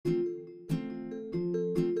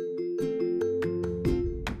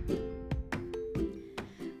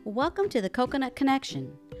Welcome to the Coconut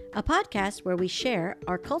Connection, a podcast where we share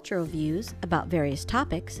our cultural views about various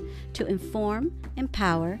topics to inform,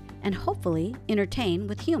 empower, and hopefully entertain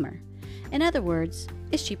with humor. In other words,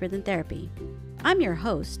 it's cheaper than therapy. I'm your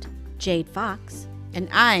host, Jade Fox. And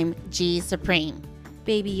I'm G Supreme.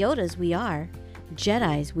 Baby Yodas we are,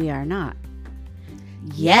 Jedis we are not.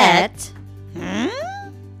 Yet.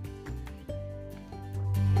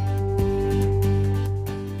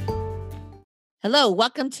 Hello,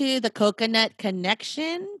 welcome to the Coconut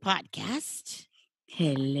Connection podcast.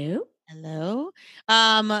 Hello. Hello.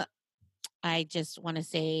 I just want to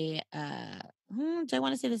say, do I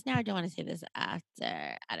want to say this now or do I want to say this after?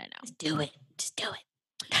 I don't know. Just do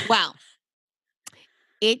it. Wow.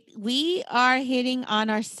 We are hitting on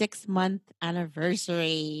our 6-month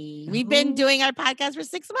anniversary. We've been doing our podcast for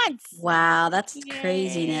 6 months. Wow, that's Yay.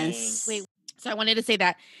 craziness. Wait, so I wanted to say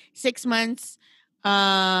that 6 months,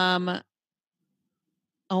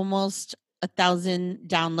 almost 1,000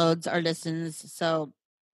 downloads or listens. So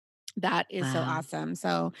that is so awesome.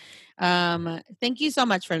 So thank you so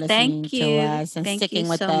much for listening to us and sticking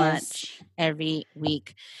with us every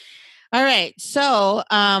week. All right. So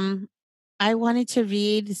I wanted to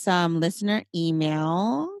read some listener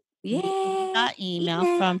email. Yeah.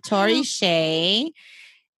 Email from Tori Shea.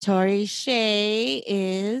 Tori Shea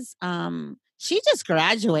is she just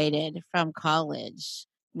graduated from college.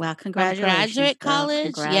 Wow, congratulations. Graduate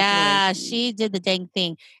college. Yeah, Congratulations. she did the dang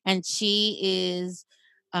thing. And she is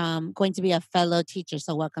going to be a fellow teacher.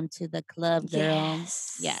 So welcome to the club, girl.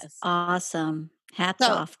 Yes. Awesome. Hats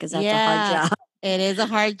off, because that's a hard job. It is a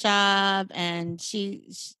hard job. And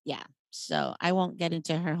so I won't get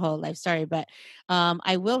into her whole life story, but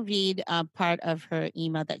I will read part of her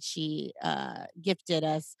email that she gifted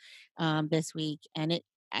us this week. And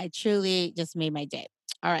I truly just made my day.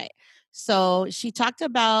 All right. So she talked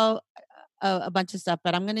about a bunch of stuff,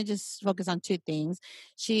 but I'm going to just focus on two things.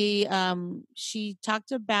 She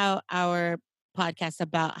talked about our podcast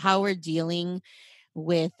about how we're dealing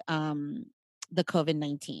with the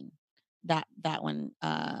COVID-19. That one,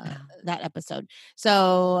 that episode.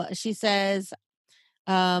 So she says,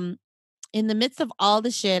 in the midst of all the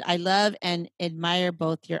shit, I love and admire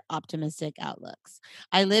both your optimistic outlooks.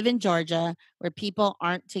 I live in Georgia where people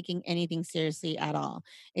aren't taking anything seriously at all.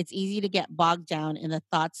 It's easy to get bogged down in the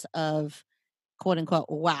thoughts of, quote unquote,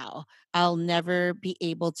 wow, I'll never be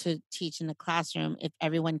able to teach in the classroom if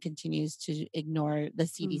everyone continues to ignore the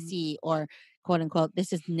CDC, or quote unquote,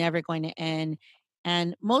 this is never going to end.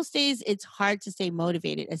 And most days it's hard to stay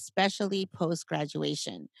motivated, especially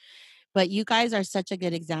post-graduation. But you guys are such a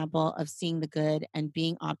good example of seeing the good and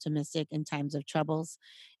being optimistic in times of troubles.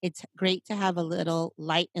 It's great to have a little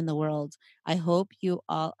light in the world. I hope you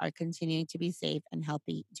all are continuing to be safe and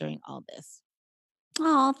healthy during all this.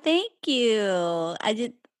 Oh, thank you.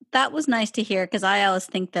 That was nice to hear, because I always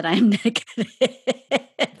think that I'm negative.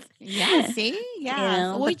 Yeah, see?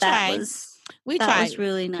 Yeah. We tried. That was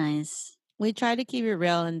really nice. We try to keep it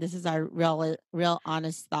real, and this is our real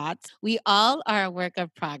honest thoughts. We all are a work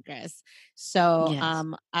of progress. So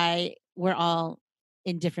we're all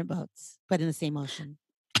in different boats, but in the same ocean.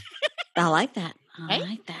 I like that.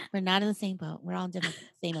 Right? We're not in the same boat. We're all in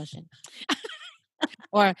same ocean.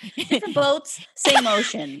 Or different boats, same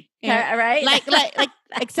ocean. Right? Like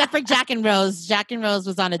except for Jack and Rose. Jack and Rose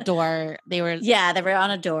was on a door. They were on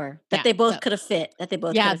a door. That they both could have fit.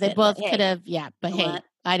 But hey,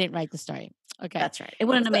 I didn't write the story. Okay. That's right. It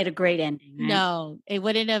wouldn't have made a great ending. Right? No, it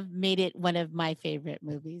wouldn't have made it one of my favorite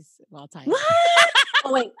movies of all time. What?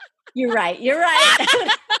 Oh, wait. You're right.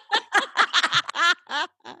 I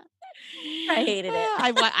hated it.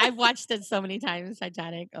 I've watched it so many times,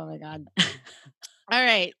 Titanic. Oh my God. All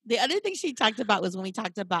right. The other thing she talked about was when we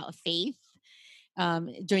talked about faith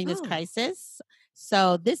during this crisis.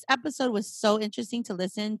 So this episode was so interesting to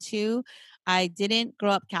listen to. I didn't grow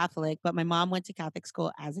up Catholic, but my mom went to Catholic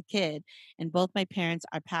school as a kid, and both my parents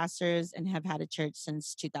are pastors and have had a church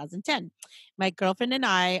since 2010. My girlfriend and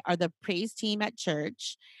I are the praise team at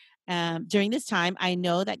church. During this time, I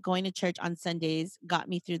know that going to church on Sundays got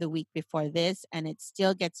me through the week before this, and it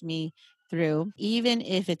still gets me through, even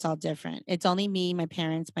if it's all different. It's only me, my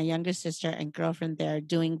parents, my younger sister, and girlfriend there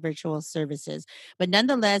doing virtual services. But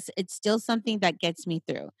nonetheless, it's still something that gets me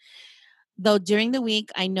through. Though during the week,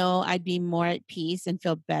 I know I'd be more at peace and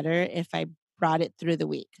feel better if I brought it through the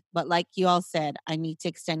week. But like you all said, I need to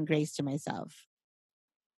extend grace to myself.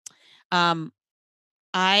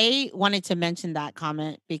 I wanted to mention that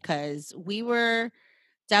comment because we were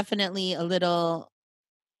definitely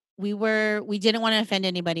we didn't want to offend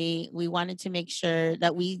anybody. We wanted to make sure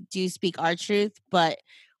that we do speak our truth, but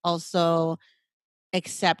also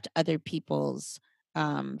accept other people's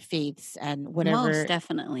faiths and Most whatever.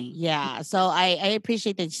 definitely. Yeah. So I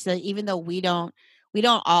appreciate that. So even though we don't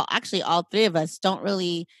all, actually all three of us don't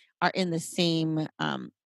really are in the same,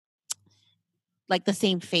 like the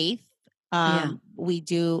same faith. Yeah. We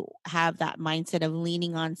do have that mindset of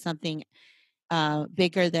leaning on something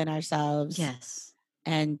bigger than ourselves Yes.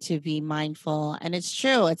 and to be mindful. And it's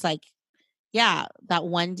true. It's like, yeah, that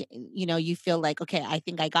one, you feel like, okay, I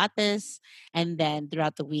think I got this. And then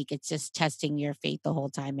throughout the week, it's just testing your faith the whole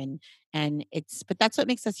time. But that's what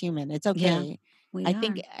makes us human. It's Yeah. okay. We I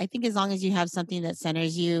are. think as long as you have something that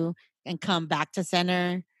centers you and come back to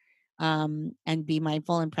center, and be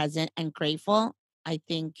mindful and present and grateful, I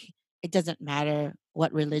think it doesn't matter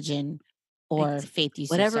what religion or faith you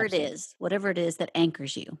Whatever subscribe to. whatever it is that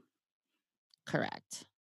anchors you. Correct.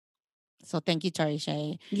 So thank you,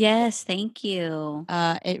 Tarisha. Yes, thank you.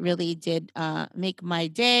 It really did make my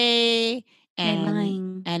day, Made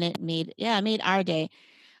and mine. it made our day.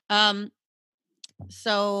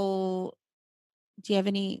 So do you have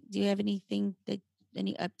anything that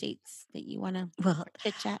any updates that you want to Well,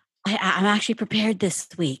 chit chat? I'm actually prepared this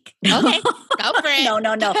week. Okay, go for it.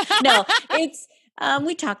 No. It's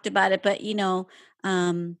we talked about it, but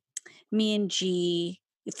me and G,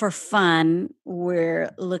 for fun,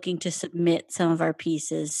 we're looking to submit some of our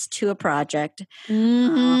pieces to a project.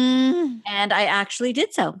 Mm-hmm. And I actually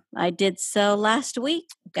did so. I did so last week.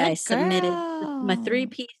 Good I submitted my 3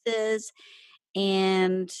 girl. pieces,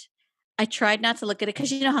 and I tried not to look at it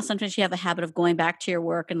because you know how sometimes you have a habit of going back to your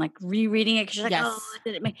work and like rereading it because you're like, Yes. oh,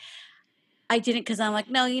 did it make? I didn't because I'm like,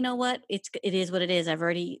 no, you know what? It is what it is. I've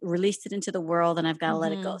already released it into the world and I've got to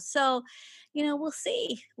let it go. So, we'll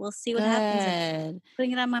see. We'll see what happens. Good.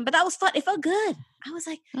 Putting it on mine, but that was fun. It felt good. I was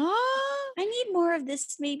like, Oh, I need more of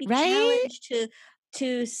this maybe right? challenge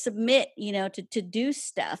to submit, to do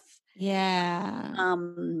stuff. Yeah.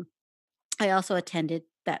 I also attended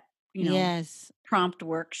that, Yes. prompt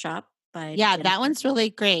workshop by Yeah, Jennifer. that one's really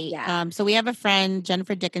great. Yeah. So we have a friend,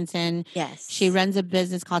 Jennifer Dickinson. Yes. She runs a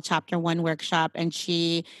business called Chapter One Workshop, and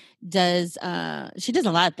she does a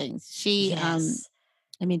lot of things. She Yes.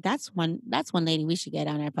 I mean, that's one lady we should get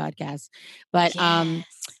on our podcast. But Yes.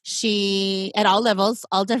 she, at all levels,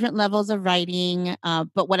 all different levels of writing.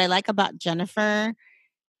 But what I like about Jennifer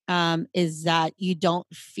is that you don't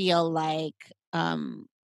feel like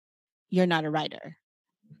you're not a writer.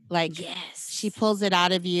 Like, Yes. she pulls it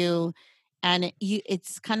out of you, and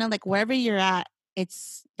it's kind of like wherever you're at,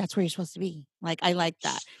 that's where you're supposed to be. Like, I like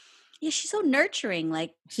that. Yeah, she's so nurturing.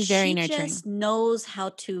 Like, She's very she nurturing. just knows how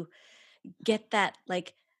to get that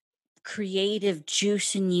like creative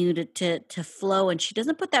juice in you to flow, and she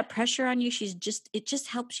doesn't put that pressure on you. It just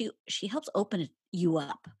helps you. She helps open you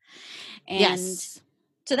up. And Yes.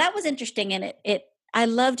 so that was interesting, and I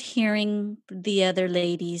loved hearing the other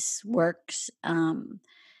ladies' works.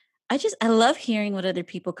 I love hearing what other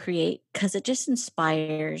people create because it just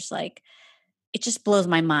inspires. Like, it just blows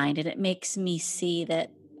my mind, and it makes me see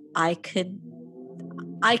that I could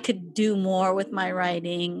do more with my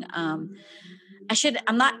writing. I'm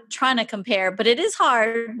not trying to compare, but it is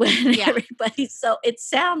hard when it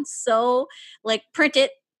sounds so like print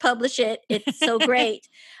it, publish it. It's so great.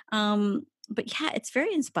 But yeah, it's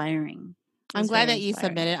very inspiring. I'm glad that you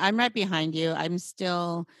submitted. I'm right behind you. I'm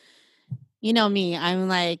still, you know me, I'm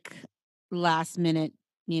like last minute,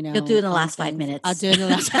 You'll do it in the last 5 minutes. I'll do it in the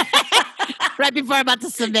last right before I'm about to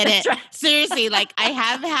submit it. Right. Seriously, like I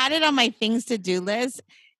have had it on my things to do list.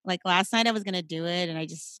 Like last night I was going to do it and I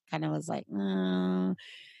just kind of was like,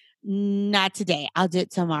 not today. I'll do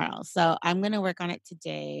it tomorrow. So I'm going to work on it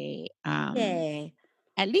today. Yay.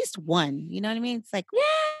 At least one, you know what I mean? It's like,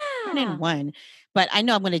 yeah, in one, but I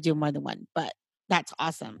know I'm going to do more than one, but that's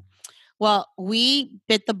awesome. Well, we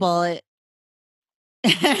bit the bullet.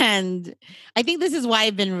 And I think this is why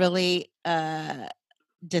I've been really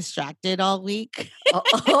distracted all week.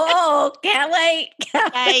 Can't wait.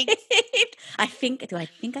 I think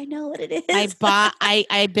I know what it is.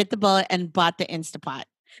 I bit the bullet and bought the Instapot.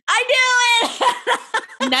 I knew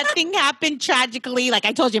it. Nothing happened tragically. Like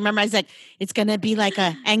I told you, remember I said it's gonna be like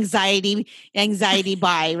a anxiety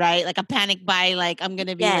buy, right? Like a panic buy. Like I'm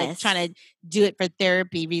gonna be like trying to do it for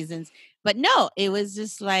therapy reasons. But no, it was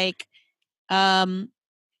just like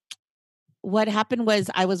what happened was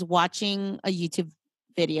I was watching a YouTube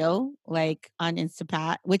video like on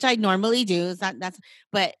Instapot, which I normally do.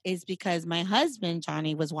 But it's because my husband,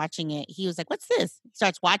 Johnny, was watching it. He was like, "What's this?" He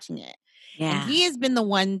starts watching it. Yeah. And he has been the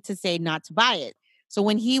one to say not to buy it. So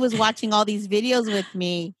when he was watching all these videos with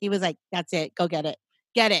me, he was like, "That's it. Go get it.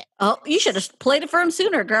 Get it." Oh, you should have played it for him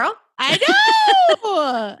sooner, girl. I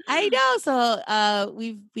know. I know. So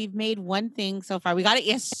we've made one thing so far. We got it.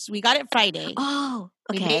 Yes, we got it Friday. Oh,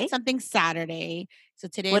 We okay. made something Saturday. So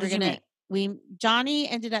today What we're did you gonna. make? Johnny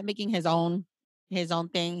ended up making his own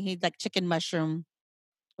thing. He's like chicken mushroom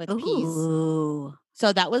with peas. Ooh.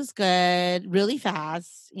 So that was good. Really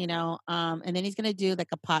fast, and then he's gonna do like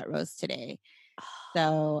a pot roast today.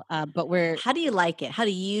 So, but How do you like it? How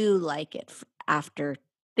do you like it after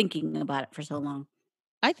thinking about it for so long?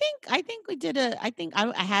 I think we did I think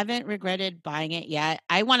I haven't regretted buying it yet.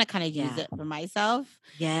 I want to kind of use Yeah. it for myself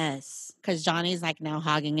Yes. because Johnny's like now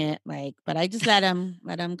hogging it, but I just let him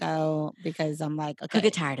go because I'm like, He'll okay,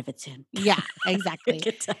 get tired of it soon. yeah, He'll exactly.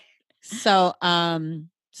 get tired. So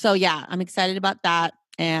yeah, I'm excited about that,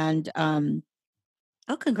 and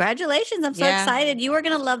Oh, congratulations. I'm so yeah, excited. You are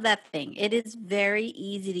going to love that thing. It is very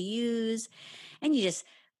easy to use. And you just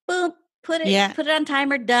boom, put yeah, it on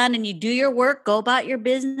timer, done, and you do your work, go about your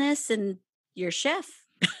business, and you're chef.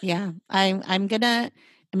 yeah. I'm gonna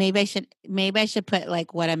maybe I should put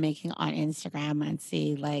like what I'm making on Instagram and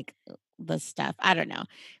see like the stuff. I don't know,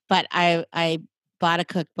 but I bought a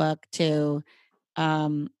cookbook too.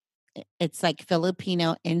 It's like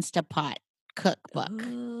Filipino Instapot cookbook.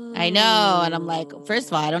 I know. And I'm like, first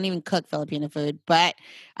of all, I don't even cook Filipino food, but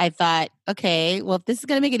I thought, okay, well, if this is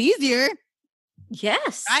going to make it easier,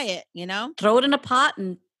 Yes. try it, Throw it in a pot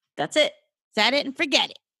and that's it. Set it and forget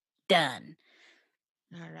it. Done.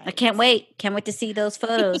 All right. I can't wait. Can't wait to see those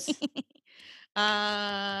photos. Okay.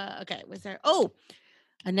 Was there? Oh,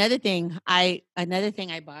 another thing I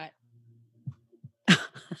bought.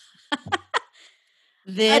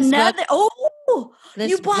 This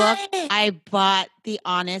you bought it. I bought The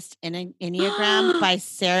Honest Enneagram by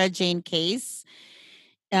Sarah Jane Case.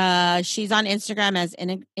 She's on Instagram as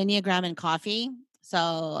Enneagram and Coffee.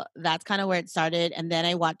 So that's kind of where it started. And then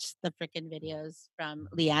I watched the freaking videos from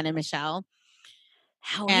Leanne and Michelle.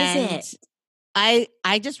 How is it? I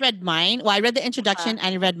just read mine. Well, I read the introduction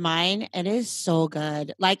and I read mine. It is so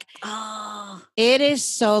good. Like, it is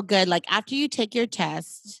so good. Like after you take your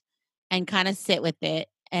test and kind of sit with it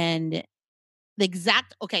and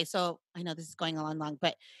okay, so I know this is going on long,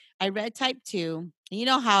 but I read type 2. You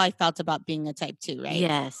know how I felt about being a type 2, right?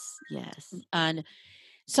 Yes. And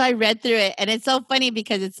so I read through it and it's so funny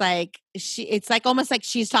because it's like it's like almost like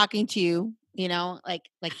she's talking to you,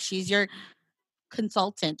 like she's your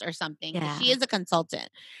consultant or something. Yeah. She is a consultant.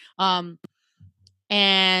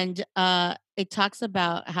 And it talks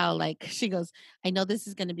about how like she goes, I know this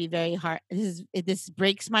is going to be very hard. This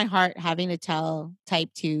breaks my heart having to tell type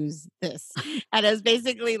 2s this. And it's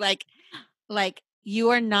basically like you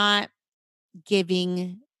are not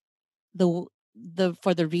giving the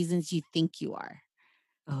for the reasons you think you are.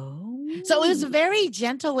 So it was a very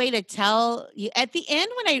gentle way to tell you at the end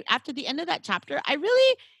after the end of that chapter, I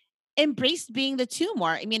really embraced being the 2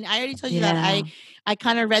 more. I mean, I already told you that I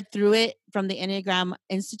kind of read through it from the Enneagram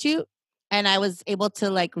Institute and I was able to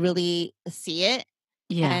like really see it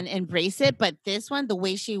and embrace it. But this one, the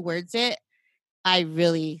way she words it, I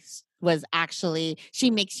really was actually, she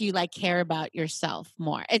makes you like care about yourself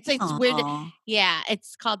more. It's weird. Yeah.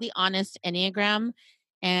 It's called the Honest Enneagram.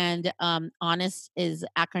 And Honest is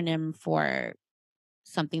acronym for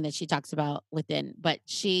something that she talks about within, but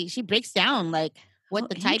she breaks down like what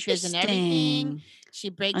the type is and everything. She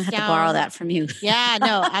breaks down. I have to borrow that from you. Yeah,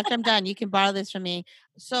 no, after I'm done, you can borrow this from me.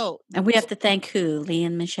 So, and we have to thank who? Lee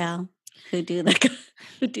and Michelle, who do those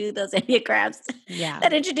Enneagrams. Yeah.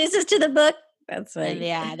 That introduces to the book. That's right.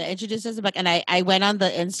 Yeah, that introduces the book. And I went on the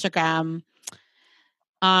Instagram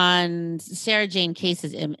on Sarah Jane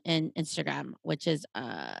Case's in Instagram, which is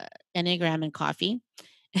Enneagram and Coffee.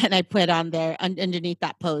 And I put on there underneath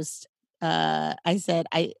that post, I said,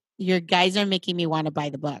 your guys are making me want to buy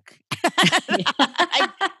the book.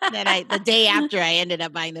 The day after I ended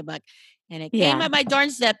up buying the book and it came at my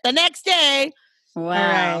doorstep the next day. Wow.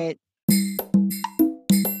 All right.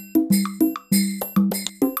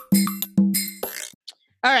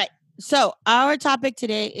 All right. So our topic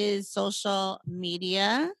today is social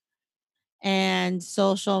media and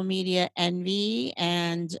social media envy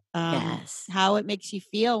and how it makes you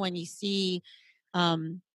feel when you see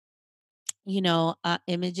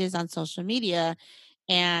images on social media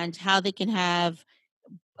and how they can have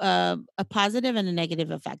a positive and a negative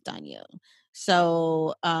effect on you.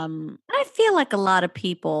 So I feel like a lot of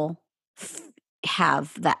people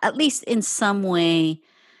have that, at least in some way.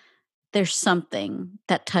 There's something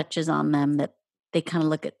that touches on them that they kind of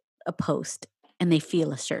look at a post and they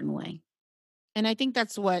feel a certain way. And I think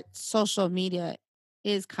that's what social media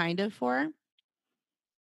is kind of for.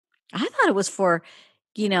 I thought it was for,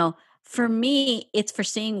 For me, it's for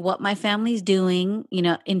seeing what my family's doing,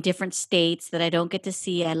 in different states that I don't get to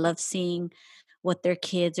see. I love seeing what their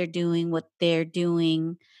kids are doing, what they're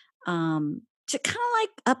doing, to kind of like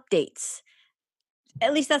updates.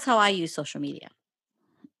 At least that's how I use social media,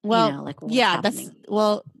 Well, like what's yeah, that's happening.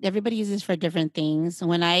 well, everybody uses for different things.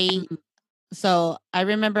 Mhm. So I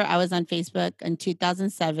remember I was on Facebook in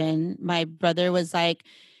 2007. My brother was like,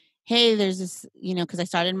 "Hey, there's this, because I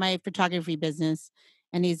started my photography business,"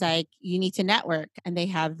 and he's like, "You need to network." And they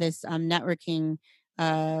have this networking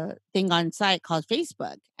thing on site called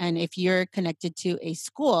Facebook. And if you're connected to a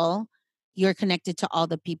school, you're connected to all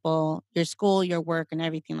the people, your school, your work, and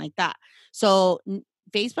everything like that. So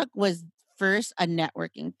Facebook was first a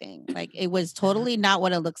networking thing. Like it was Uh, totally not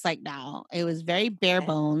what it looks like now. It was very bare okay.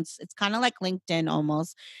 bones. It's kind of like LinkedIn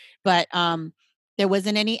almost, but there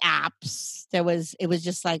wasn't any apps. It was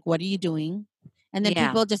just like, what are you doing? And then Yeah.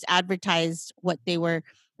 people just advertised what they were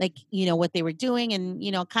like, what they were doing and,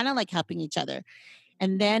 kind of like helping each other.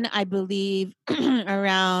 And then I believe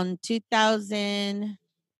around 2009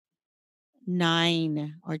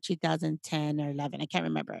 or 2010 or 11, I can't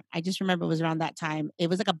remember. I just remember it was around that time. It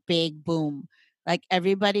was like a big boom. Like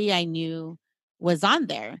everybody I knew was on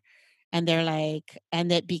there. And they're like,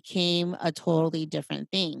 and it became a totally different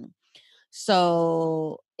thing.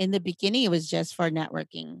 So in the beginning, it was just for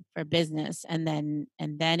networking, for business, and then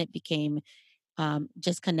it became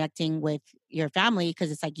just connecting with your family because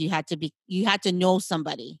it's like you had to know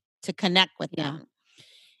somebody to connect with Yeah. them.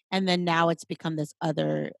 And then now it's become this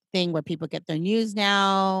other thing where people get their news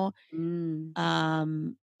now.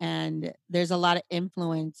 Mm. And there's a lot of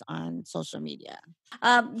influence on social media.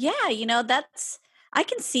 Yeah, I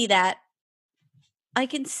can see that. I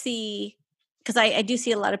can see, because I do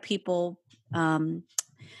see a lot of people, um,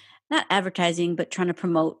 not advertising, but trying to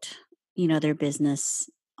promote, their business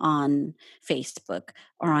on Facebook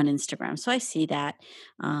or on Instagram. So I see that.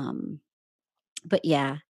 Um, but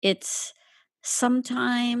yeah, it's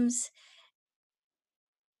sometimes,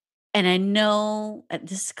 and I know a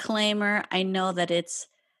disclaimer, I know that it's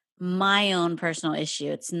my own personal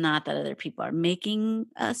issue. It's not that other people are making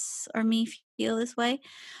us or me feel this way.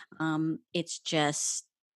 It's just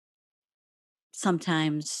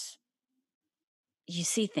sometimes you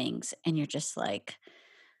see things and you're just like,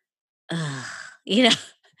 ugh, you know,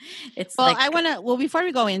 it's Well, like, before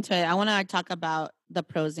we go into it, I want to talk about the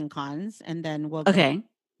pros and cons, and then we'll go okay,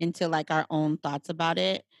 into like our own thoughts about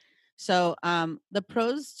it. So, the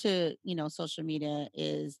pros to, social media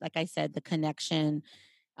is, like I said, the connection,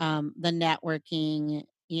 the networking,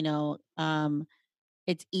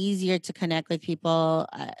 it's easier to connect with people.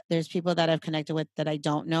 There's people that I've connected with that I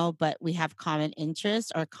don't know, but we have common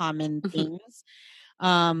interests or common mhm, things.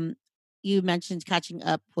 Um, you mentioned catching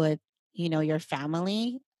up with, your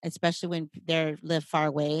family, especially when they live far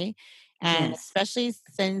away. And yes, especially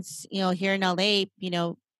since, here in LA,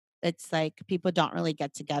 it's like people don't really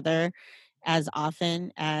get together as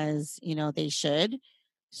often as, they should.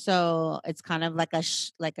 So it's kind of like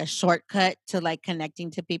like a shortcut to like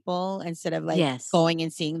connecting to people instead of like yes, going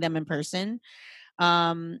and seeing them in person.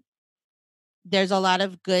 Um, there's a lot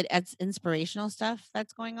of good inspirational stuff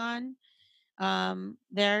that's going on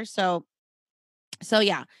there. So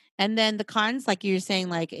yeah. And then the cons, like you were saying,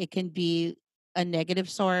 like it can be a negative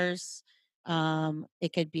source.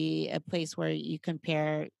 It could be a place where you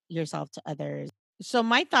compare yourself to others. So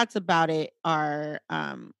my thoughts about it are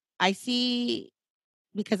I see,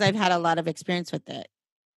 because I've had a lot of experience with it.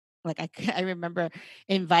 Like I remember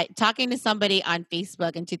invite talking to somebody on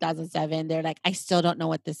Facebook in 2007. They're like, I still don't know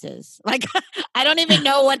what this is. Like, I don't even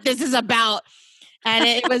know what this is about. And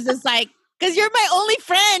it was just like, because you're my only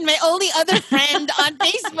friend, my only other friend on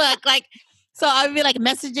Facebook. Like, so I would be like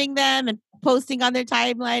messaging them and posting on their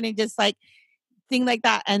timeline and just like thing like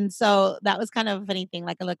that. And so that was kind of a funny thing.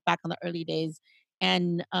 Like I look back on the early days,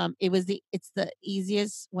 and it's the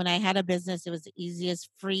easiest when I had a business. It was the easiest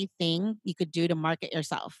free thing you could do to market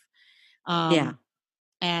yourself. yeah, Um,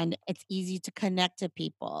 and it's easy to connect to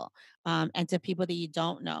people, and to people that you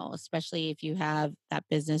don't know, especially if you have that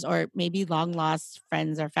business or maybe long lost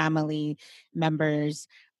friends or family members.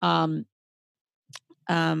 Um,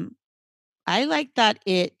 um, I like that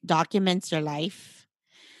it documents your life.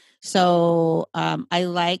 So I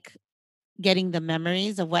like getting the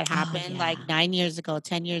memories of what oh happened like yeah, 9 years ago,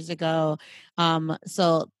 10 years ago.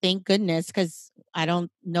 So thank goodness, because I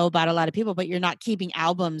don't know about a lot of people, but you're not keeping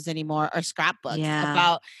albums anymore or scrapbooks yeah,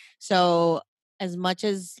 about. So as much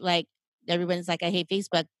as like everyone's like, I hate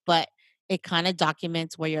Facebook, but it kind of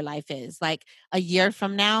documents where your life is. Like a year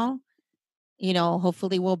from now,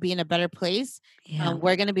 hopefully we'll be in a better place. yeah,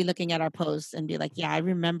 We're going to be looking at our posts and be like, yeah, I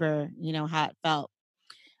remember, how it felt.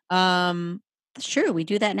 Um, It's true. We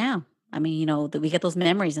do that now. I mean, that we get those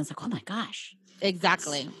memories and it's like, oh my gosh, that's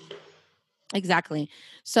exactly. Exactly.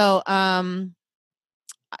 So,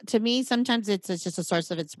 to me, sometimes it's just a source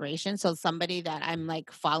of inspiration. So somebody that I'm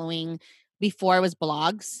like following before was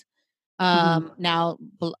blogs. mhm. Now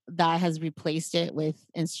that has replaced it with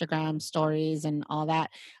Instagram stories and all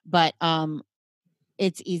that. But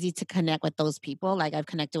it's easy to connect with those people. Like I've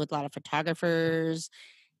connected with a lot of photographers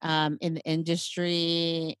in the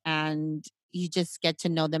industry, and you just get to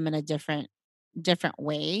know them in a different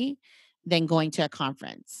way than going to a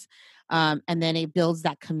conference. And then it builds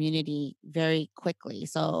that community very quickly.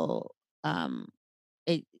 So um,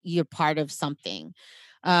 you're part of something,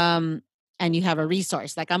 um, and you have a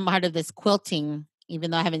resource. Like I'm part of this quilting, even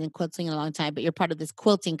though I haven't been quilting in a long time, but you're part of this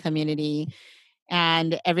quilting community,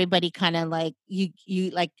 and everybody kind of like you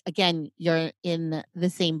like again you're in the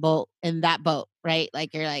same boat, in that boat, right?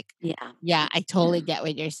 Like you're like, Yeah. yeah, I totally get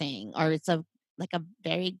what you're saying, or it's a like a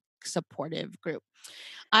very supportive group.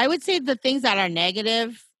 I would say the things that are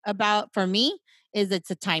negative about for me is it's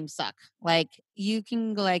a time suck. Like you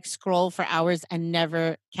can like scroll for hours and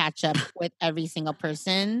never catch up with every single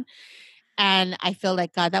person, and I feel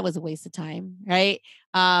like, God, that was a waste of time, right?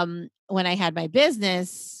 When I had my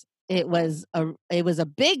business, it was a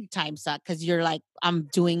big time suck because you're like, I'm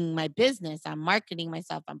doing my business, I'm marketing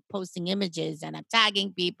myself, I'm posting images, and I'm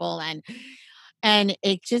tagging people, and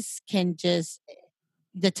it just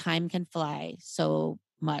the time can fly so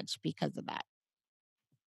much because of that.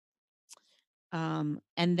 And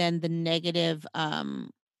then the negative,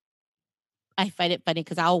 I find it funny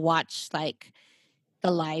because I'll watch like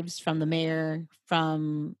the lives from the mayor,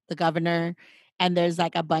 from the governor, and there's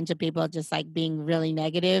like a bunch of people just like being really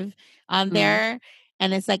negative on Mm. there.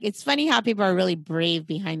 And it's like, it's funny how people are really brave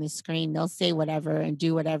behind the screen. They'll say whatever and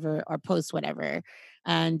do whatever or post whatever.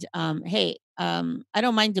 And hey, I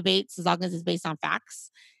don't mind debates as long as it's based on facts.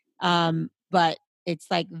 But it's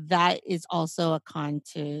like that is also a con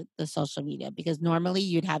to the social media because normally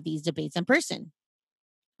you'd have these debates in person,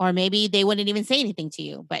 or maybe they wouldn't even say anything to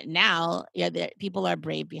you. But now, yeah, people are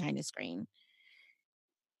brave behind the screen.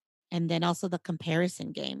 And then also the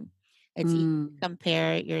comparison game. It's easy to Mm.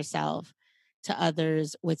 compare yourself to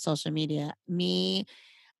others with social media. Me,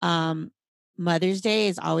 um, Mother's Day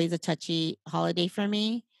is always a touchy holiday for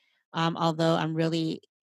me. Although I'm really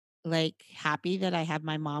like happy that I have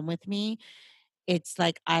my mom with me, it's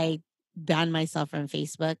like I ban myself from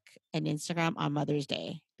Facebook and Instagram on Mother's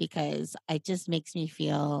Day because it just makes me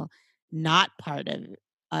feel not part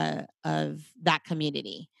of that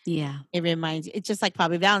community. Yeah. It reminds you, it's just like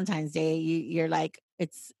probably Valentine's Day. You're like,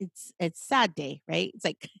 it's sad day, right? It's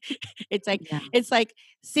like it's like Yeah. it's like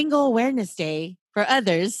single awareness day for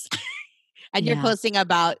others. And you're Yeah. posting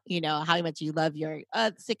about, how much you love your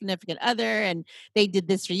significant other, and they did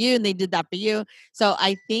this for you and they did that for you. So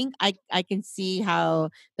I think I can see how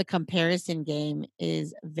the comparison game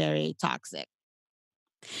is very toxic.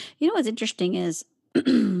 What's interesting is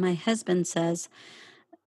my husband says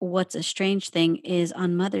what's a strange thing is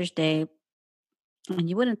on Mother's Day, and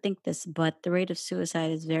you wouldn't think this, but the rate of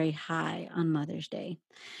suicide is very high on Mother's Day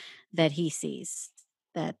that he sees.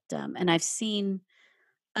 That and I've seen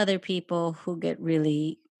other people who get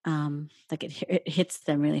really like it hits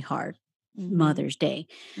them really hard Hmm. Mother's Day.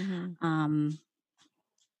 Hmm. Um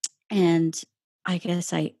and I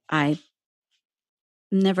guess I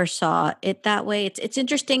never saw it that way. It's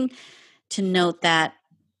interesting to note that,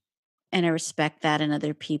 and I respect that in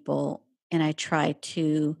other people, and I try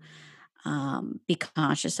to be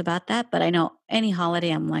conscious about that. But I know any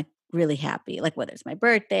holiday, I'm like really happy, like whether it's my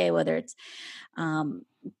birthday, whether it's um,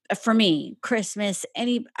 for me, Christmas,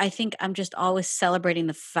 I think I'm just always celebrating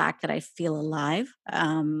the fact that I feel alive.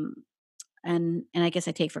 And I guess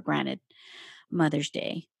I take for granted Mother's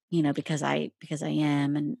Day, because I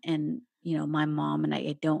am, and my mom, and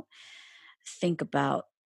I don't think about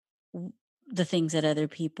w- the things that other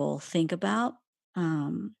people think about.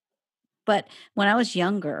 Um, but when I was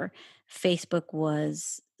younger, Facebook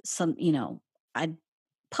was I'd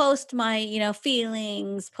post my,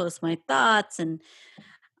 feelings, post my thoughts. And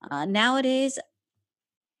nowadays,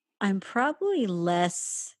 I'm probably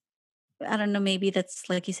less, I don't know, maybe that's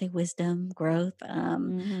like you say, wisdom, growth.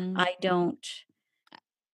 Hmm. I don't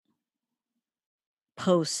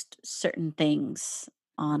post certain things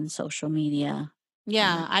on social media.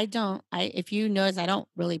 Yeah, Um, I don't. I If you notice, I don't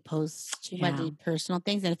really post too much yeah. personal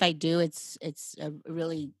things, and if I do, it's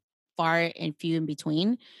really far and few in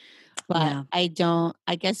between. But Yeah. I don't.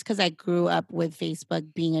 I guess because I grew up with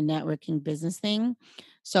Facebook being a networking business thing,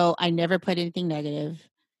 so I never put anything negative.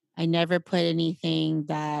 I never put anything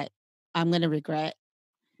that I'm gonna regret,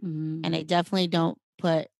 and Mhm. I definitely don't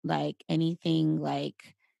put like anything,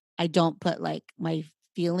 like I don't put like my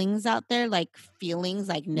feelings out there, like feelings,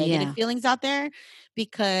 like negative Yeah. feelings out there,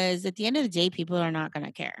 because at the end of the day, people are not going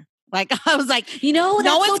to care. Like I was like, You know, no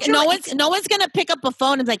that's so one's, true. no one's going to pick up a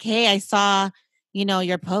phone and be like, hey, I saw,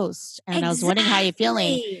 your post and I was wondering how you're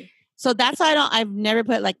feeling. Exactly. So that's why I've never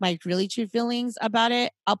put like my really true feelings about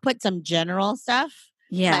it. I'll put some general stuff.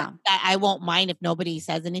 Yeah. That I won't mind if nobody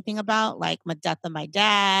says anything about, like my death of my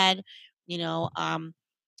dad,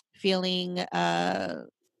 feeling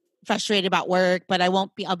frustrated about work, but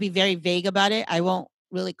I'll be very vague about it. I won't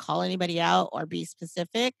really call anybody out or be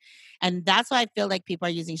specific. And that's why I feel like people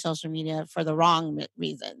are using social media for the wrong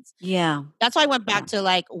reasons. Yeah. That's why I went back to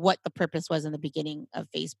like what the purpose was in the beginning of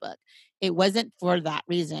Facebook. It wasn't for that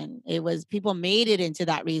reason. It was people made it into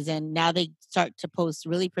that reason. Now they start to post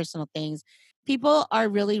really personal things. People are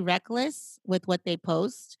really reckless with what they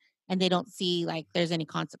post and they don't see like there's any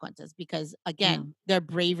consequences because again, they're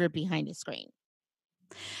braver behind a screen.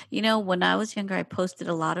 You know, when I was younger, I posted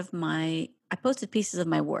pieces of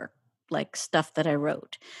my work, like stuff that I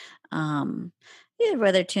wrote. Yeah,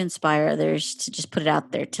 rather to inspire others, to just put it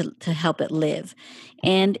out there to help it live.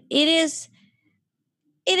 And it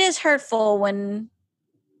is hurtful when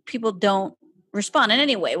people don't respond in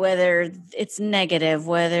any way, whether it's negative,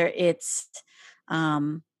 whether it's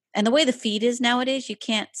um and the way the feed is nowadays, you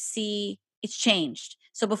can't see, it's changed.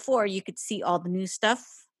 So before you could see all the new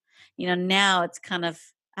stuff. Now it's kind of,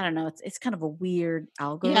 I don't know, it's kind of a weird Yeah,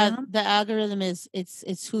 algorithm. the algorithm is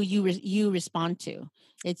it's who you respond to.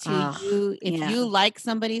 It's who you if Yeah. you like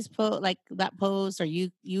somebody's post, like that post, or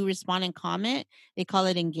you respond and comment, they call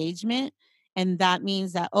it engagement, and that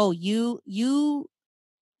means that you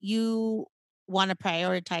want to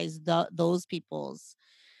prioritize those people's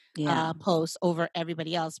Yeah. posts over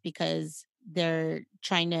everybody else because they're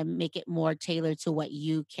trying to make it more tailored to what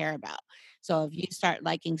you care about. So if you start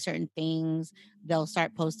liking certain things, they'll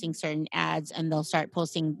start posting certain ads and they'll start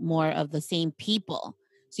posting more of the same people.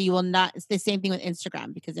 So you will not, it's the same thing with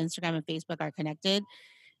Instagram because Instagram and Facebook are connected.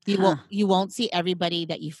 Huh. You won't see everybody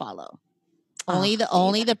that you follow. Oh, see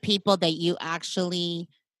Only that. the people that you actually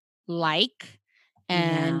like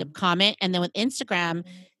Yeah. and comment. And then with Instagram,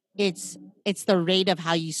 it's the rate of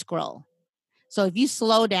how you scroll. So if you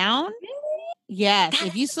slow down, yes,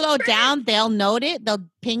 if you That's slow true. down, they'll note it, they'll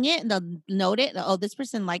ping it, and they'll note it. Oh, this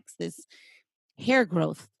person likes this hair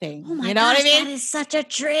growth thing. Oh my You know what I gosh, mean? that is such a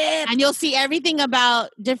trip. And you'll see everything about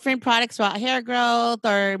different products about hair growth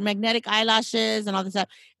or magnetic eyelashes and all this stuff.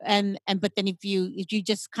 But then if you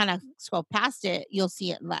just kind of scroll past it, you'll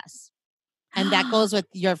see it less. And that goes with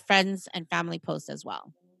your friends and family posts as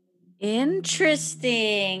well.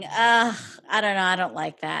 Interesting. I don't know. I don't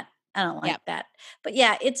like that. I don't like Yep. that. But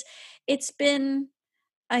yeah, it's been,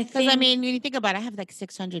 I Because I think, mean, when you think about it, I have like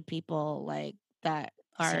 600 people like that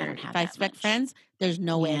see, I are don't have that Facebook much. friends. There's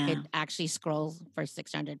no way I Yeah. could actually scroll for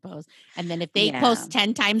 600 posts. And then if they Yeah. post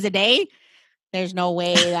 10 times a day, there's no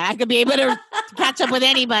way that I could be able to catch up with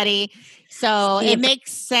anybody. So See, it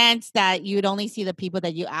makes sense that you'd only see the people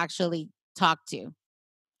that you actually talk to.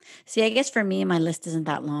 I guess for me, my list isn't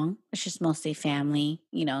that long. It's just mostly family,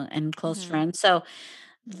 and close friends. So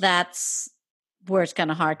that's where it's kind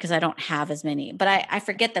of hard because I don't have as many. But I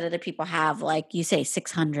forget that other people have, like you say,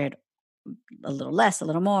 600, a little less, a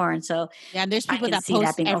little more. And so Yeah, and there's I people can that see that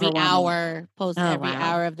post being every overwhelming. hour, Oh,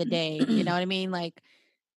 wow. of the day. You know what I mean? Like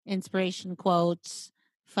inspiration quotes,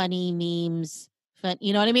 funny memes,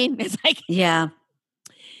 you know what I mean? It's like, Yeah.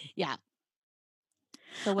 yeah.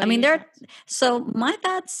 So what I are mean, your thoughts? my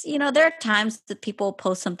thoughts, there are times that people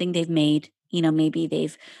post something they've made, maybe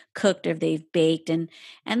they've cooked or they've baked, and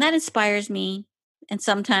that inspires me. And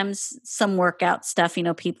sometimes some workout stuff,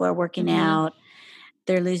 people are working out,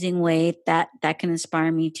 they're losing weight, that can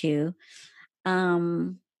inspire me too.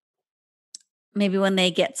 Maybe when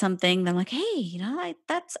they get something, they're like, hey, I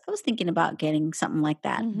was thinking about getting something like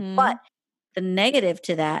that. But the negative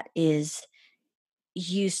to that is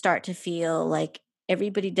you start to feel like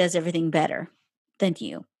everybody does everything better than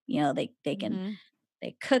you.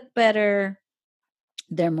 They cook better,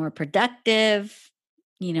 they're more productive,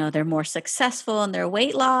 they're more successful in their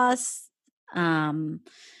weight loss. Um,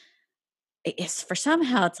 it's for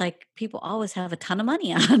somehow it's like people always have a ton of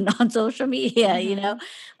money on social media,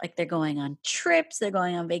 like they're going on trips, they're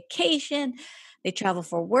going on vacation, they travel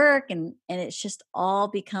for work, and it's just all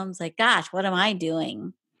becomes like, gosh, what am I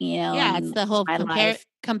doing? Yeah, it's And the whole my life.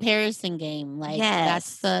 comparison game. Like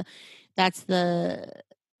Yes. that's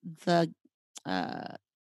the uh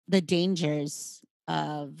the dangers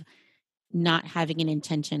of not having an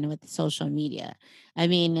intention with social media. I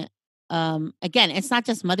mean, again, it's not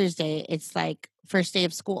just Mother's Day, it's like first day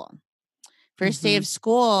of school. First day Mm-hmm. of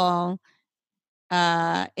school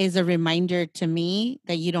is a reminder to me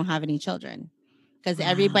that you don't have any children. Because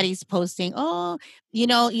Wow. everybody's posting, oh, you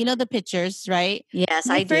know the pictures, right? Yes,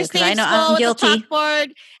 My I do, first because day I of know I'm school with the guilty.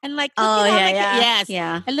 chalkboard, and like, look Oh, at how yeah, my kid, yeah, yes,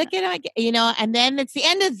 yeah. and look at how, and then it's the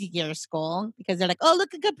end of the year of school because they're like, oh,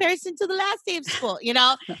 look at comparison to the last day of school,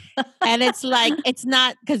 and it's like it's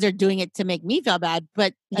not because they're doing it to make me feel bad,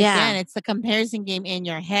 but again, Yeah, it's the comparison game in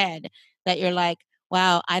your head that you're like,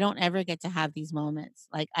 wow, I don't ever get to have these moments.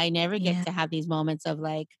 Like, I never get yeah. to have these moments of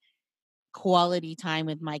like quality time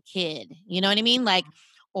with my kid. You know what I mean? Like,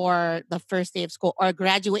 or the first day of school or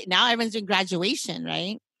graduate. Now everyone's doing graduation,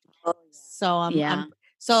 right? Oh, So yeah.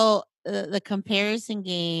 so the comparison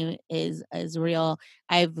game is real.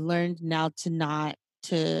 I've learned now to not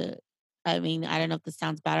to. I mean, I don't know if this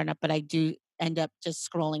sounds bad or not, but I do end up just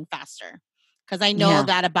scrolling faster because I know Yeah,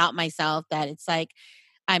 that about myself. That it's like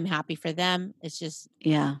I'm happy for them.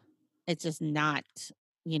 yeah. It's just not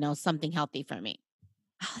something healthy for me.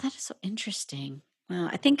 Oh, that is so interesting. Wow,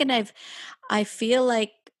 I think, and I feel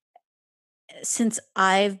like since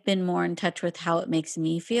I've been more in touch with how it makes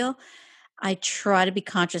me feel, I try to be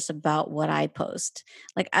conscious about what I post.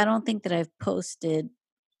 Like, I don't think that I've posted.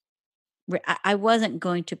 I wasn't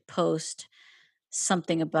going to post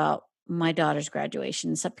something about my daughter's graduation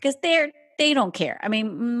and stuff because they don't care. I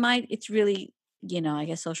mean, my it's really, I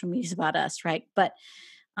guess social media is about us, right? But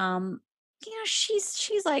um,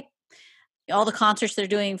 she's like all the concerts they're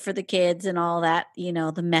doing for the kids and all that,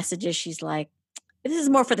 the messages, she's like, this is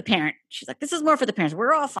more for the parent. She's like, this is more for the parents.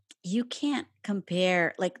 We're all fine. You can't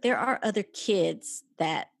compare. Like, there are other kids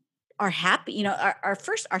that are happy, are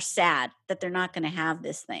first are sad that they're not going to have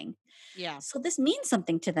this thing. Yeah. So this means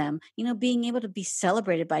something to them, being able to be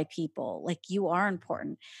celebrated by people. Like, you are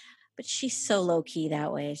important. But she's so low key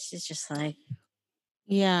that way. She's just like,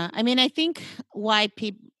 Yeah. I mean, I think why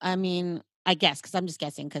people, I mean, I guess, because I'm just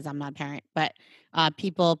guessing because I'm not a parent, but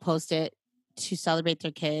people post it to celebrate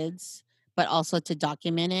their kids, but also to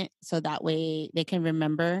document it. So that way they can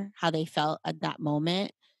remember how they felt at that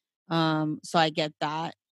moment. So I get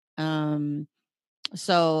that. Um,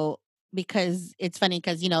 so because it's funny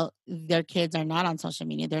because their kids are not on social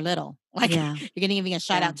media, they're little. Like yeah, you're gonna give a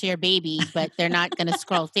shout yeah, out to your baby, but they're not gonna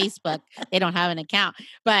scroll Facebook. They don't have an account.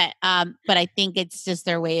 But I think it's just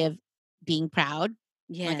their way of being proud.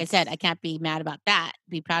 Like I said, I yes. can't be mad about that.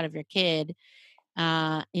 Be proud of your kid.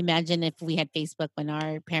 Imagine if we had Facebook when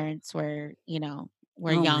our parents were Oh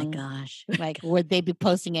my young. gosh. Like, would they be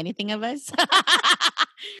posting anything of us?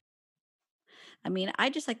 I mean, I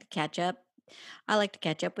just like to catch up. I like to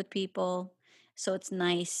catch up with people. So it's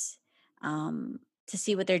nice to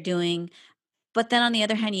see what they're doing. But then on the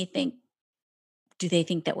other hand, you think, do they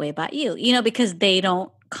think that way about you? Because they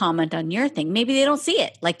don't comment on your thing. Maybe they don't see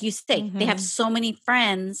it. Like you say, they have Mm-hmm. so many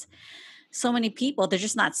friends, so many people, they're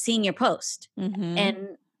just not seeing your post. Mm-hmm. And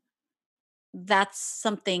that's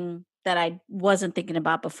something that I wasn't thinking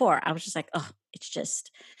about before. I was just like, oh, it's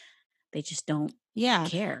just, they just don't Yeah.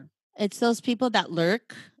 care. It's those people that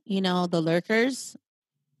lurk, the lurkers.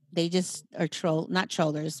 They just are not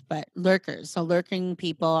trollers, but lurkers. So lurking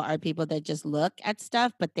people are people that just look at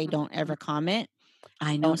stuff, but they don't ever comment,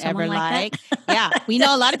 I know don't ever someone like that. like. Yeah, we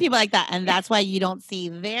know a lot of people like that. And that's why you don't see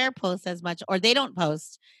their posts as much, or they don't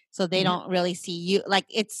post. So they Yeah. don't really see you. Like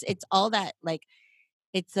it's all that, like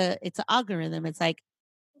it's an algorithm. It's like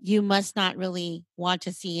you must not really want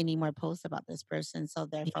to see any more posts about this person. So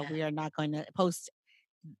therefore Yeah. we are not going to post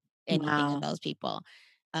anything of Wow. those people.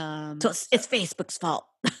 So So it's Facebook's fault.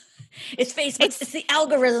 It's Facebook's, it's it's the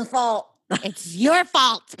algorithm's fault. it's your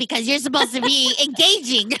fault because you're supposed to be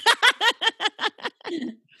engaging.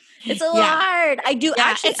 It's a little Yeah. hard. I do Yeah.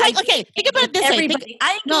 actually, It's I like, do okay, think engage about with it this way. everybody.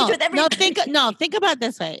 I engage with everybody. Think about it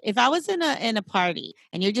this way. If I was in a party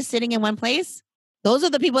and you're just sitting in one place, those are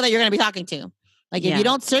the people that you're gonna be talking to. Like if you Yeah.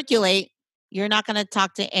 don't circulate, you're not gonna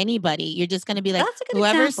talk to anybody. You're just gonna be like That's a good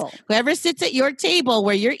example. whoever sits at your table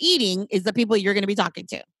where you're eating is the people you're gonna be talking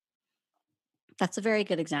to. That's a very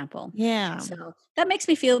good example. Yeah. So that makes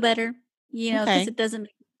me feel better, because Okay. it doesn't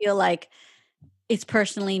make me feel like it's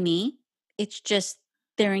personally me. It's just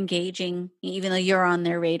they're engaging, even though you're on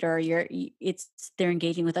their radar. It's they're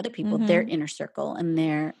engaging with other people, their Mm-hmm. inner circle, and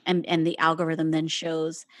and the algorithm then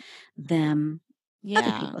shows them other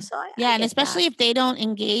Yeah. people. So I Yeah. And get that. especially if they don't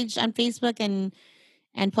engage on Facebook and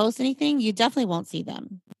post anything, you definitely won't see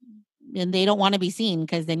them. And they don't want to be seen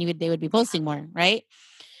because then they would be posting more, right?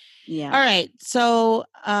 Yeah. All right. So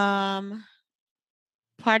part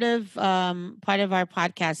of our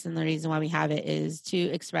podcast and the reason why we have it is to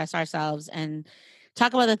express ourselves and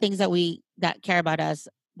talk about the things that care about us,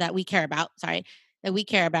 that we care about, sorry, that we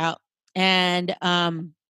care about. And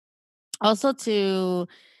Also to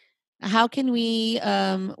how can we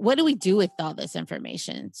what do we do with all this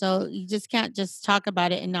information? So you just can't just talk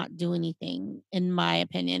about it and not do anything, in my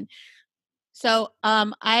opinion. So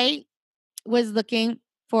I was looking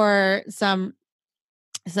for some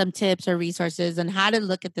tips or resources on how to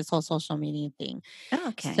look at this whole social media thing. Oh,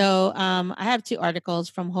 okay. So I have 2 articles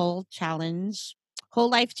from Whole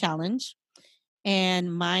Life Challenge, and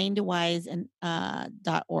Mindwise and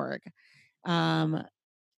 .org. Um,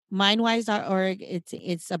 Mindwise.org,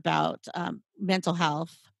 it's about mental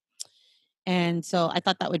health, and so I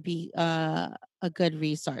thought that would be a good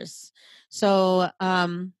resource. So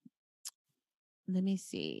let me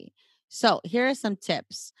see. So here are some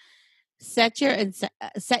tips. Set your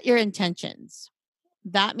intentions.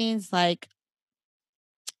 That means like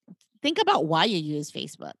think about why you use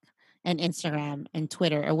Facebook and Instagram and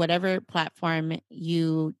Twitter or whatever platform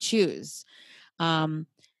you choose. Um,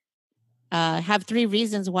 have 3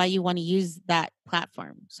 reasons why you want to use that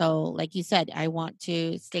platform. So, like you said, I want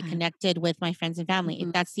to stay Okay. connected with my friends and family. If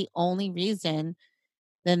Mhm. that's the only reason,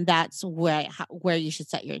 then that's where you should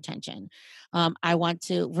set your attention. I want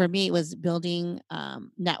to. For me, it was building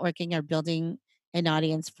networking or building an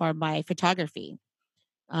audience for my photography.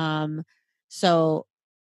 Um, so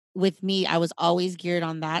with me, I was always geared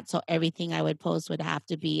on that. So everything I would post would have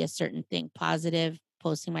to be a certain thing positive,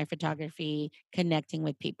 posting my photography, connecting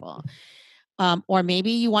with people. Or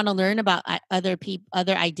maybe you want to learn about other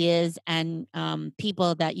ideas and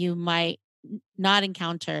people that you might not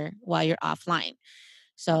encounter while you're offline.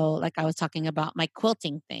 So, like I was talking about my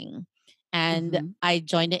quilting thing, and Mhm. I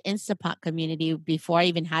joined an Instapot community before I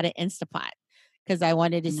even had an Instapot because I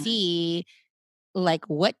wanted to Nice. see like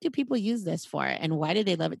what do people use this for and why do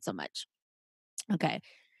they love it so much. Okay.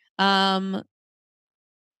 Um,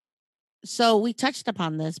 so we touched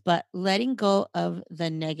upon this, but letting go of the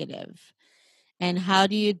negative. And how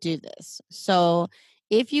do you do this? So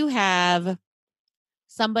if you have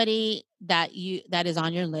somebody that is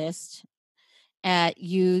on your list that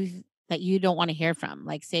you don't want to hear from,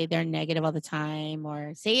 like say they're negative all the time,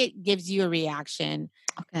 or say it gives you a reaction,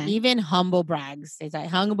 Okay. even humble brags. It's like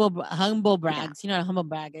humble Yeah. brags. You know what a humble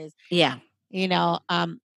brag is? Yeah. You know,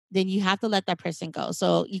 then you have to let that person go.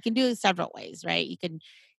 So you can do it several ways, right? You can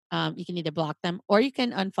either block them or you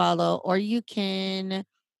can unfollow or you can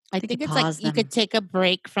I You think could it's like pause you could them. take a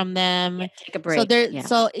break from Yeah, them. take a break. Yeah.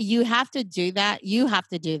 So you have to do that. You have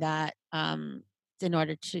to do that in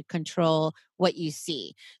order to control what you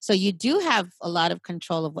see. So you do have a lot of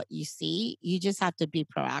control of what you see. You just have to be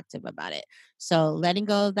proactive about it. So letting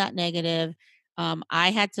go of that negative.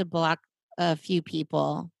 I had to block a few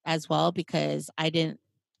people as well because I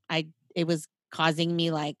it was causing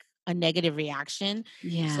me like a negative reaction.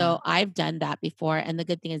 Yeah. So I've done that before. And the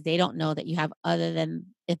good thing is they don't know that you have other than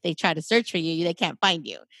if they try to search for you, they can't find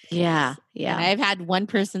you. Yeah. And Yeah. I've had one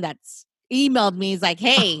person that's emailed me, he's like,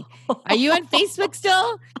 hey, are you on Facebook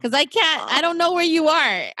still? Because I don't know where you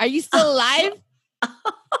are. Are you still alive?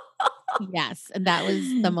 Yes. And that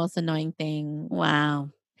was the most annoying thing.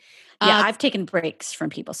 Wow. Yeah, Uh I've taken breaks from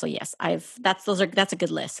people. So yes, that's a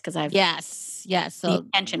good list because I've yes. Yes. the So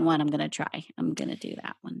attention one I'm gonna try. I'm gonna do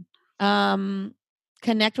that one. um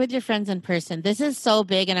connect with your friends in person. This is so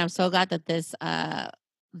big and I'm so glad that this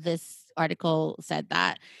article said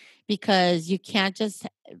that because you can't just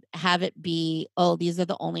have it be, oh, these are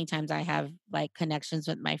the only times I have like connections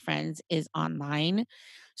with my friends is online.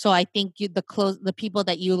 So I think the people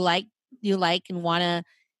that you like and want to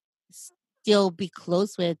still be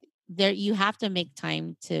close with, there you have to make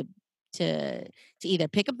time to to either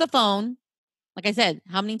pick up the phone. Like I said,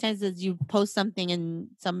 how many times did you post something and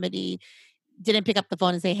somebody didn't pick up the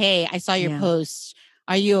phone and say, "Hey, I saw your Yeah. post.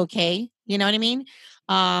 Are you okay?" You know what I mean?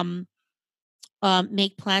 Um,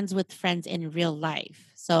 make plans with friends in real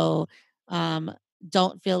life. So um,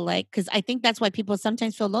 don't feel like because I think that's why people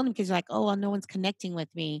sometimes feel lonely because you're like, "Oh, well, no one's connecting with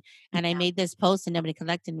me, and I Yeah. made this post and nobody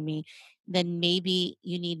connected to me." Then maybe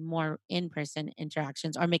you need more in-person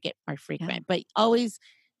interactions or make it more Yeah. frequent. But always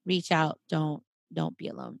reach out. Don't be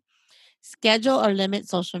alone. Schedule or limit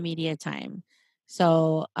social media time.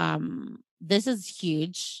 So this is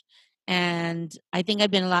huge, and I think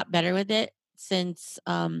I've been a lot better with it since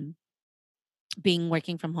being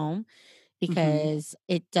working from home Mhm. because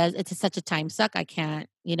it's such a time suck. I can't,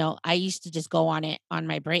 I used to just go on it on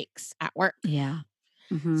my breaks at work. Yeah.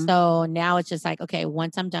 Mhm. So now it's just like, okay,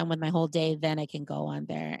 once I'm done with my whole day, then I can go on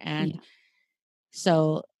there. And Yeah.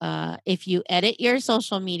 so if you edit your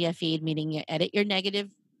social media feed, meaning you edit your negative,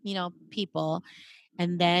 people,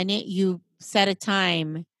 and then you set a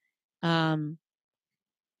time, um,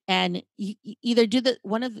 and you either do the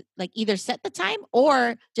one of like either set the time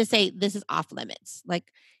or just say this is off limits. Like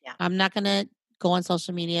Yeah. I'm not gonna go on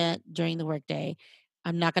social media during the workday.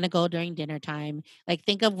 I'm not gonna go during dinner time. Like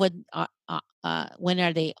think of when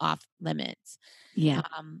are they off limits? Yeah.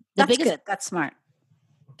 The That's biggest good. That's smart.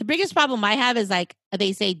 the biggest problem I have is like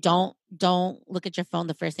they say don't look at your phone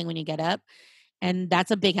the first thing when you get up, and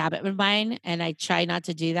that's a big habit of mine, and I try not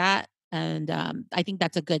to do that. And I think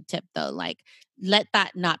that's a good tip though. Like let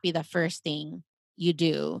that not be the first thing you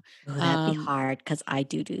do. Oh, that'd be Um, hard because I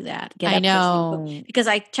do that. Get I up first thing, boom, know. because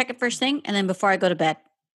I check it first thing, and then before I go to bed,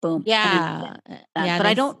 boom, and then that's it. Yeah, yeah. But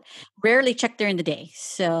I don't rarely check during the day.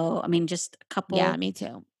 So I mean, just a Yeah, couple. me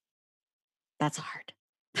too. That's hard.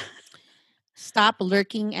 Stop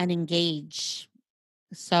lurking and engage.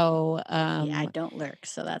 So, Yeah, I don't lurk,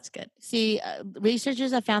 so that's good. see,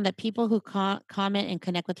 researchers have found that people who comment and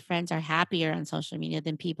connect with friends are happier on social media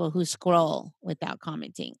than people who scroll without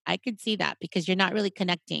commenting. I could see that because you're not really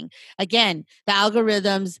connecting. Again, the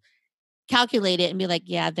algorithms calculate it and be like,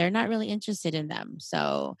 yeah, they're not really interested in them.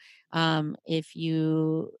 So, if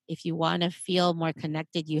you want to feel more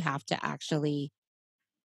connected, you have to actually,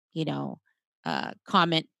 you know,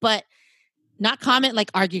 comment, but not comment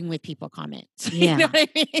like arguing with people comment. You know Yeah. what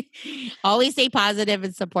I mean? Always stay positive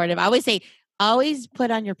and supportive. I always say, always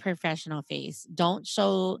put on your professional face. Don't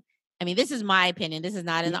show, I mean, this is my opinion. This is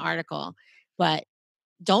not in Yeah. the article, but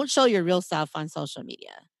don't show your real self on social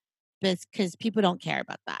media because people don't care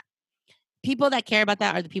about that. People that care about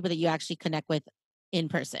that are the people that you actually connect with in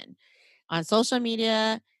person. On social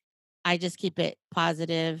media, I just keep it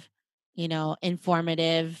positive,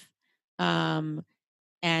 informative. Um,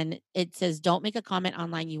 and it says don't make a comment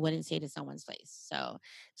online you wouldn't say to someone's face.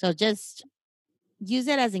 So just use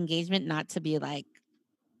it as engagement, not to be like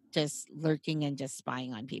just lurking and just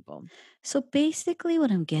spying on people. So basically,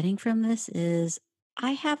 what I'm getting from this is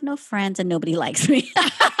I have no friends and nobody likes me.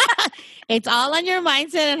 It's all on your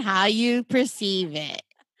mindset and how you perceive it.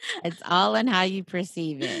 It's all on how you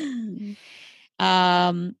perceive it.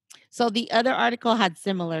 Um, so the other article had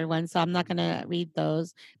similar ones, so I'm not going to read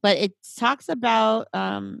those, but it talks about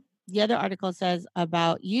the other article says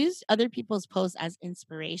about use other people's posts as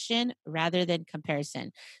inspiration rather than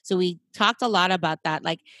comparison. So we talked a lot about that,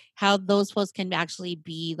 like how those posts can actually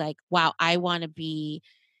be like, wow, I want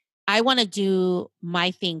to do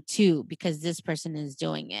my thing too because this person is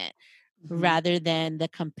doing it, Mhm. rather than the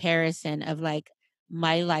comparison of like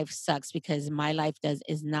my life sucks because my life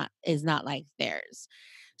is not like theirs.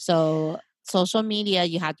 So social media,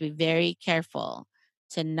 you have to be very careful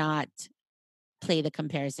to not play the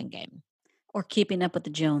comparison game. Or keeping up with the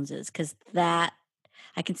Joneses, because that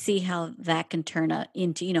I can see how that can turn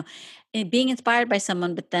into, being inspired by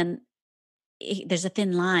someone, but then there's a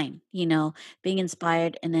thin line, being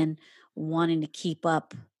inspired and then wanting to keep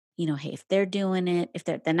up. Hey, if they're doing it,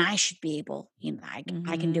 then I should be able. I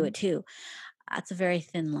can do Hmm. it too. That's a very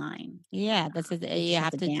thin line. Yeah, that's You you just have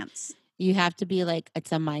have to to dance. you have to be like,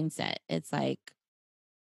 it's a mindset. It's like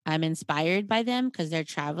I'm inspired by them because they're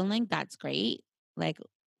traveling. That's great. Like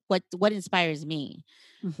what inspires me?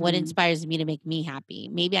 What Hmm. inspires me to make me happy?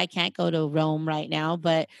 Maybe I can't go to Rome right now,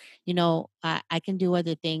 but I can do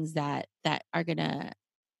other things that are gonna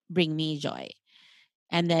bring me joy.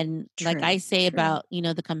 And then, like I True. say True. about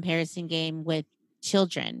the comparison game with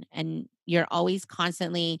children, and you're always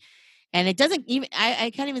constantly, and it doesn't even,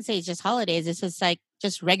 I can't even say it's just holidays. It's just like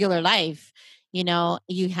just regular life.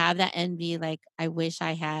 You have that envy. Like, I wish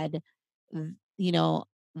I had, th- you know,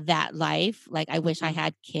 that life. Like, I wish I Hmm.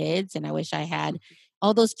 had kids and I wish I had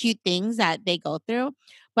all those cute things that they go through.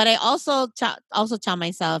 But I also tell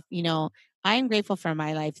myself, I am grateful for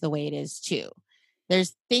my life the way it is too.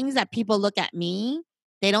 There's things that people look at me,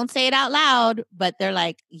 they don't say it out loud, but they're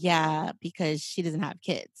like, yeah, because she doesn't have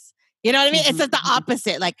kids. You know what I mean? It's Hmm. just the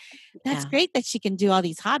opposite. Like, that's Yeah. great that she can do all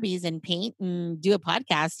these hobbies and paint and do a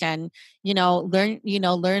podcast and,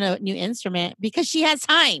 learn a new instrument because she has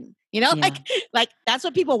time. Yeah. Like that's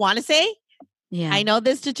what people want to say. Yeah. I know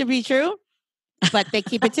this to be true, but they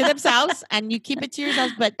keep it to themselves and you keep it to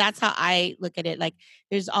yourselves. But that's how I look at it. Like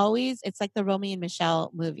it's like the Romeo and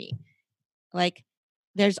Michelle movie. Like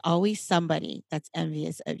there's always somebody that's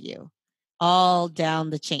envious of you all down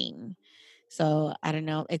the chain. So I don't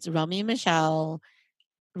know. It's Romeo and Michelle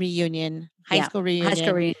reunion, high Yeah. school High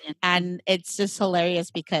school reunion. reunion. And it's just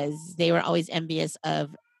hilarious because they were always envious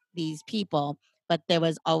of these people, but there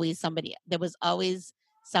was always somebody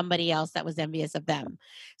else that was envious of them.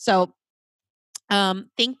 So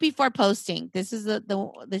think before posting. This is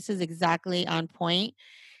this is exactly on point.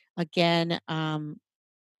 Again,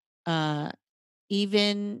 uh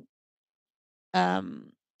even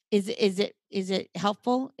um is it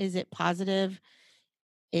helpful? Is it positive?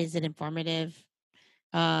 Is it informative?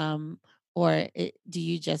 Um, do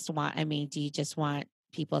you just want, do you just want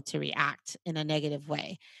people to react in a negative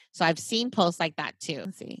way? So I've seen posts like that too.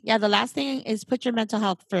 Let's see. Yeah, the last thing is put your mental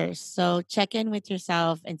health first. So check in with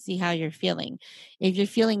yourself and see how you're feeling. If you're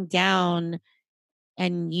feeling down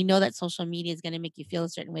and you know that social media is going to make you feel a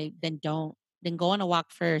certain way, then go on a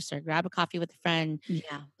walk first or grab a coffee with a friend.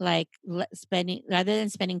 Yeah. Like rather than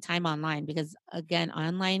spending time online, because again,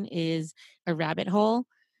 online is a rabbit hole.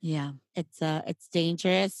 Yeah. It's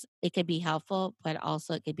dangerous. It could be helpful, but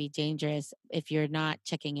also it could be dangerous if you're not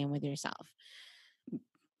checking in with yourself.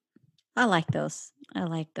 I like those. I'm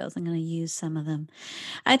going to use some of them.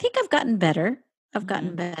 I think I've gotten better. I've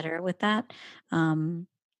gotten better with that,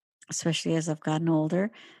 especially as I've gotten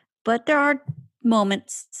older. But there are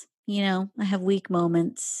moments, I have weak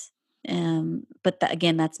moments. But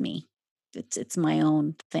again, that's me. It's my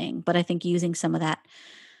own thing. But I think using some of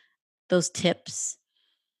those tips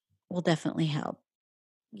will definitely help.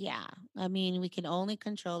 Yeah. We can only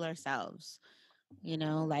control ourselves.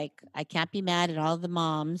 Like I can't be mad at all the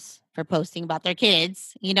moms for posting about their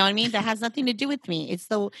kids. You know what I mean? That has nothing to do with me. It's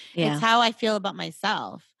how I feel about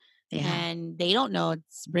myself. Yeah. And they don't know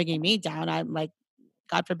it's bringing me down. I'm like,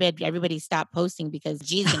 God forbid everybody stop posting because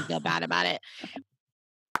G's gonna feel bad about it.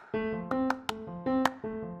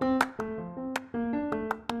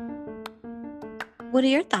 What are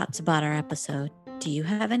your thoughts about our episode? Do you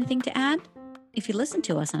have anything to add? If you listen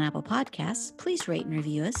to us on Apple Podcasts, please rate and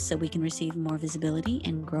review us so we can receive more visibility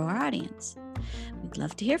and grow our audience. We'd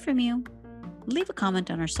love to hear from you. Leave a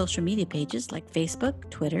comment on our social media pages like Facebook,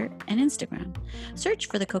 Twitter, and Instagram. Search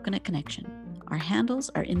for The Coconut Connection. Our handles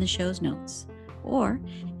are in the show's notes. Or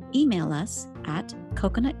email us at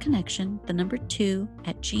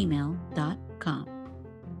coconutconnection2@gmail.com.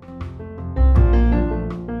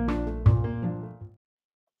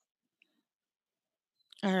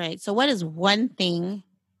 All right. So what is one thing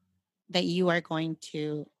that you are going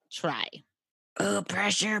to try? Oh,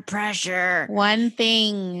 pressure. One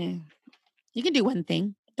thing. You can do one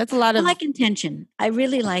thing. That's a lot of... I like intention. I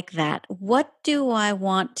really like that. What do I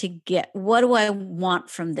want to get? What do I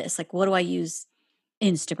want from this? Like, what do I use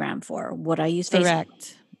Instagram for? What do I use Facebook?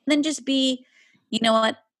 Correct. Then just be, you know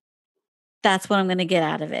what? That's what I'm going to get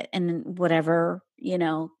out of it. And then whatever,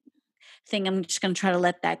 thing, I'm just going to try to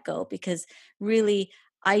let that go, because really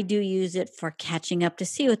I do use it for catching up to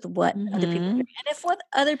see what other people are doing. And if what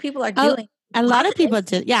other people are doing. A lot of people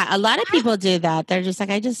do. Yeah. A lot of people do that. They're just like,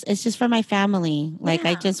 it's just for my family. Like,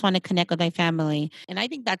 I just want to connect with my family. And I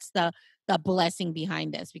think that's the blessing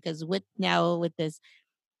behind this, because with this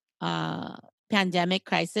pandemic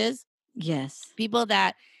crisis, yes, people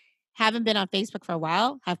that haven't been on Facebook for a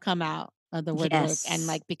while have come out of the woodwork. Yes. And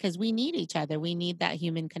like, because we need each other, we need that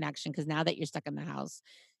human connection, because now that you're stuck in the house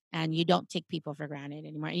and you don't take people for granted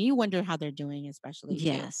anymore, and you wonder how they're doing, especially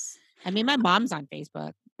yes. too. My mom's on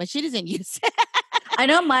Facebook, but she doesn't use it. I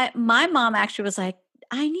know my mom actually was like,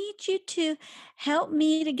 I need you to help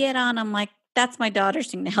me to get on. I'm like, that's my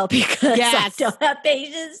daughter's thing to help you, because I don't have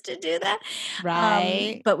patience to do that.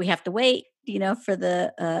 Right. But we have to wait, for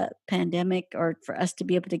the pandemic, or for us to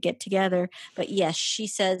be able to get together. But yes, she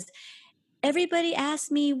says, everybody asks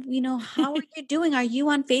me, how are you doing? Are you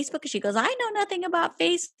on Facebook? And she goes, I know nothing about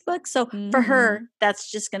Facebook. So for her, that's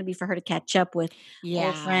just going to be for her to catch up with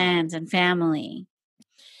old friends and family.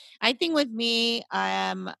 I think with me,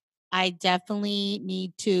 I definitely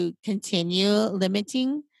need to continue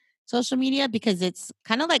limiting social media, because it's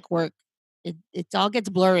kind of like work. It all gets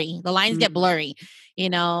blurry. The lines get blurry.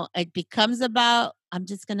 It becomes about, I'm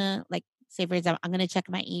just going to, like, say, for example, I'm going to check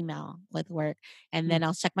my email with work, and then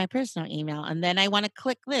I'll check my personal email, and then I want to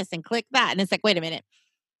click this and click that. And it's like, wait a minute,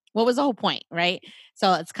 what was the whole point? Right.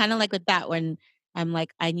 So it's kind of like with that, when I'm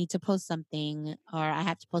like, I need to post something, or I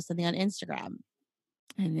have to post something on Instagram.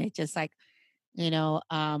 And it just like,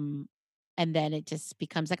 and then it just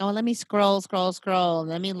becomes like, oh, let me scroll.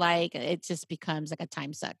 Let me it just becomes like a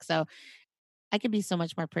time suck. So I can be so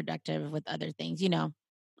much more productive with other things, Yeah.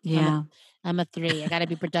 I'm a 3. I got to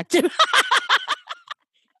be productive.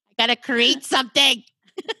 I got to create something.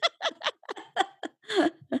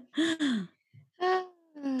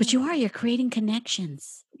 But you're creating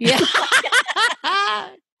connections. Yeah.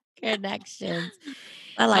 Connections.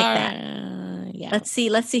 I like that. Yeah. Let's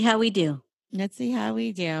see how we do. Let's see how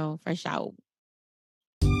we do, for sure.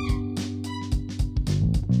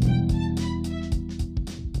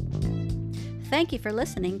 Thank you for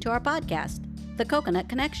listening to our podcast, The Coconut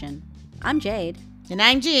Connection. I'm Jade. And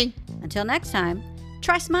I'm G. Until next time,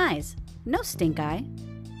 try smize, no stink eye.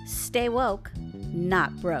 Stay woke,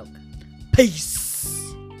 not broke. Peace.